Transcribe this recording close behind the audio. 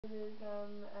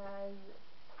as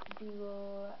deletirism.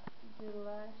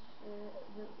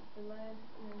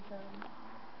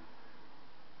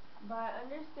 By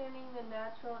understanding the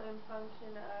natural and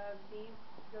function of these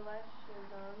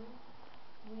deletirisms,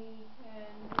 we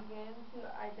can begin to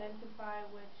identify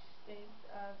which states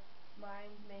of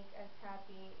mind make us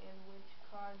happy and which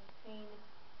cause pain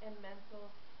and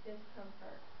mental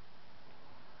discomfort.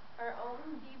 Our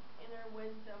own deep inner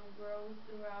wisdom grows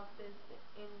throughout this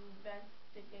investigation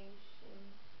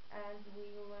as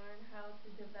we learn how to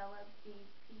develop these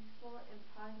peaceful and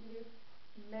positive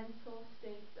mental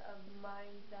states of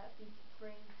mind that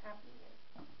bring happiness.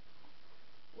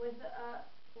 With,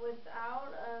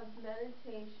 without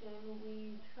meditation,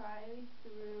 we try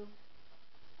through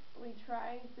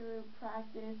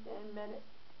practice and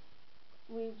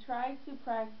we try to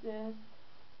practice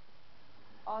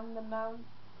on the mountain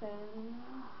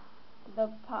the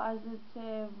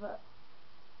positive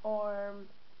or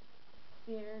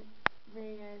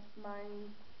serious mind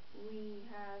we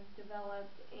have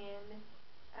developed, and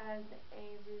as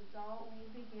a result, we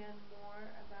begin more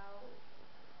about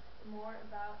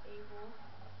able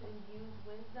to use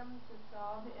wisdom to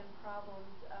solve in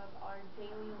problems of our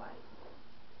daily life.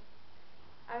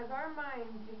 As our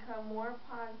minds become more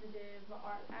positive,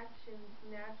 our actions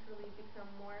naturally become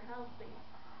more healthy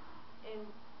and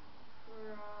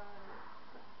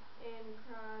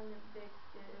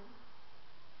chronodictive,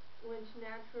 which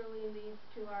naturally leads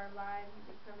to our lives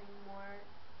becoming more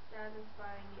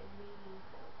satisfying and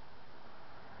meaningful.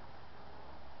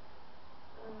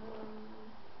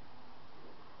 Um,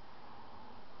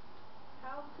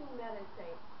 how to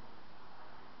meditate.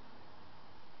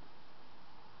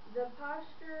 The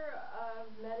posture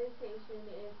of meditation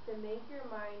is to make your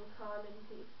mind calm and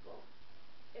peaceful.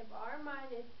 If our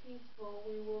mind is peaceful,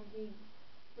 we will be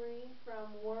free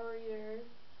from worries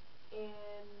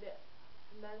and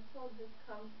mental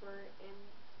discomfort, and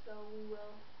so we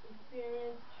will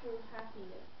experience true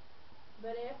happiness.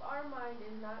 But if our mind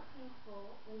is not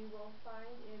peaceful, we will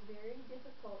find it very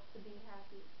difficult to be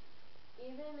happy,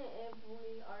 even if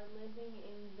we are living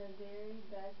in the very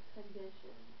best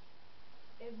conditions.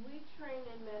 If we train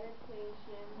in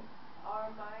meditation, our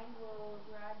mind will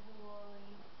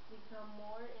gradually become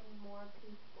more and more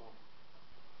peaceful,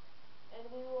 and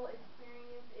we will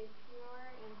experience a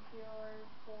pure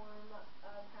form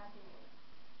of happiness.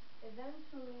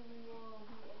 Eventually, we will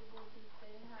be able to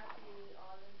stay happy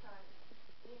all the time,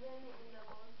 even in the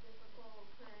most difficult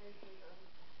criticisms.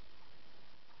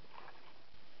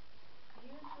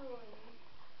 Usually,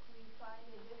 we find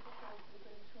it difficult to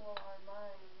control our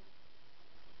minds.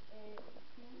 It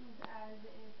seems as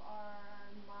if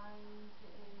our mind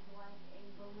is like a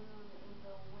balloon in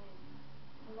the wind,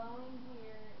 blowing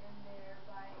here and there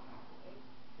by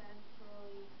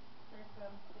eccentric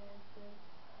circumstances.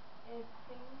 If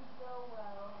things go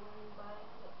well,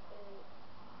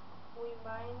 we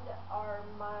mind our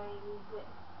minds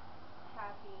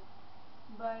happy.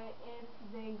 But if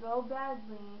they go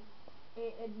badly,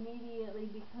 it immediately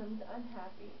becomes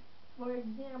unhappy. For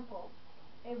example,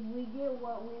 if we get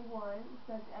what we want,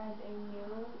 such as a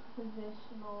new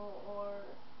positional or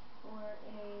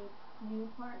a new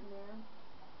partner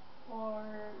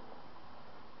or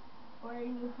a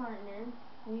new partner,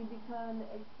 we become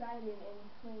excited and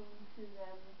cling to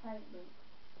them tightly.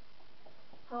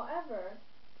 However,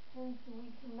 since we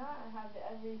cannot have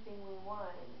everything we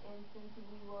want, and since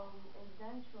we will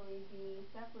eventually be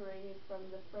separated from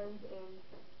the friends and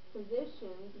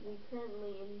positions we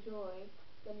currently enjoy,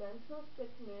 the mental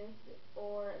sickness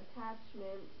or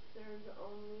attachment serves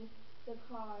only to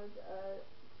cause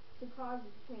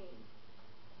pain.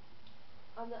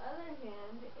 On the other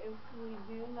hand, if we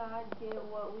do not get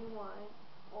what we want,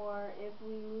 or if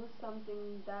we lose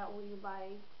something that we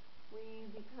like, we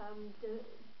become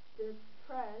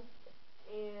depressed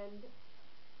and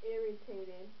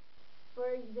irritated. For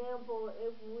example,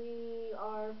 if we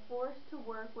are forced to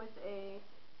work with a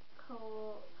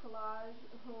collage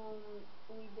whom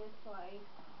we dislike,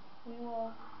 we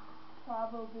will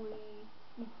probably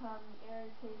become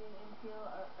irritated and feel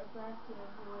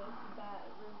aggressive with that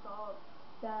result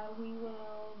that we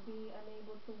will be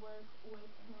unable to work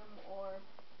with him or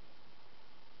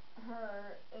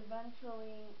her.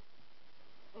 Eventually,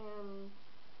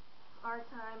 our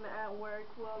time at work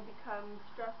will become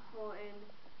stressful and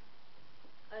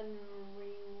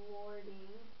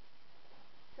unrewarding.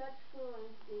 Such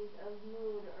fluencies of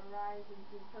mood arises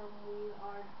because we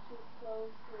are too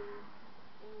closely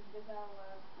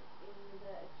developed in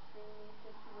the extremely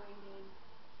situated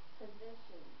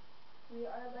position. We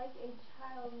are like a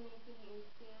child making a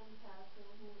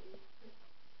sandcastle who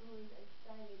is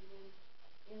excited when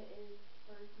it is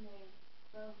first made,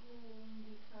 but whom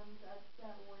becomes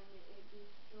upset when it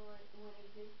gets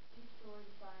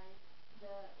destroyed by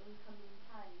the incoming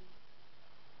tide.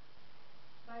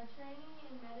 By training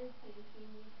in meditation,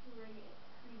 we create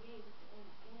an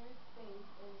inner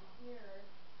space and fear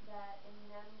that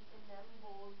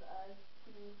enables us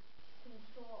to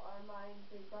control our minds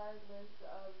regardless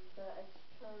of the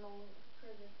external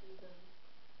criticism.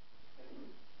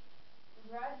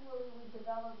 Gradually, we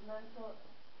develop mental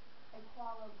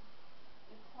equality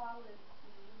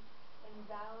and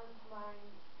balanced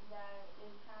mind that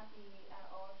is happy at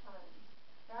all times.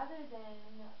 Rather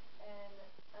than an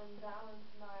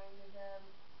unbalanced mind, the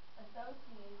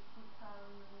associates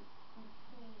become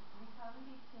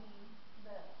between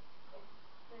the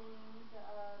extremes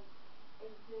of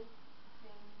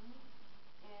existing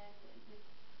and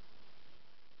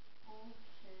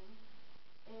dysfunction.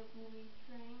 If we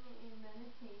train in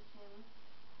meditation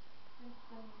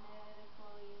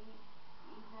systematically,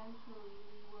 eventually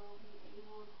we will be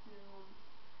able to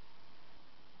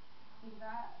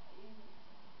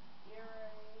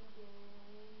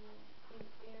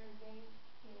irrigate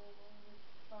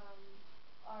from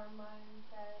our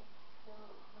mindset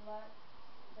select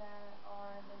that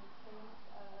are the source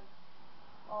of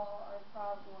all our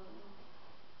problems.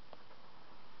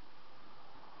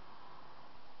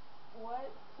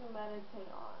 What to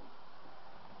meditate on?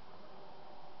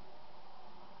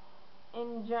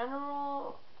 In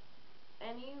general,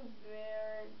 any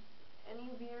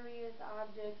various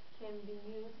objects can be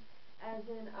used as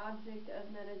an object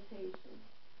of meditation.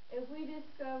 If we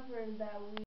discover that we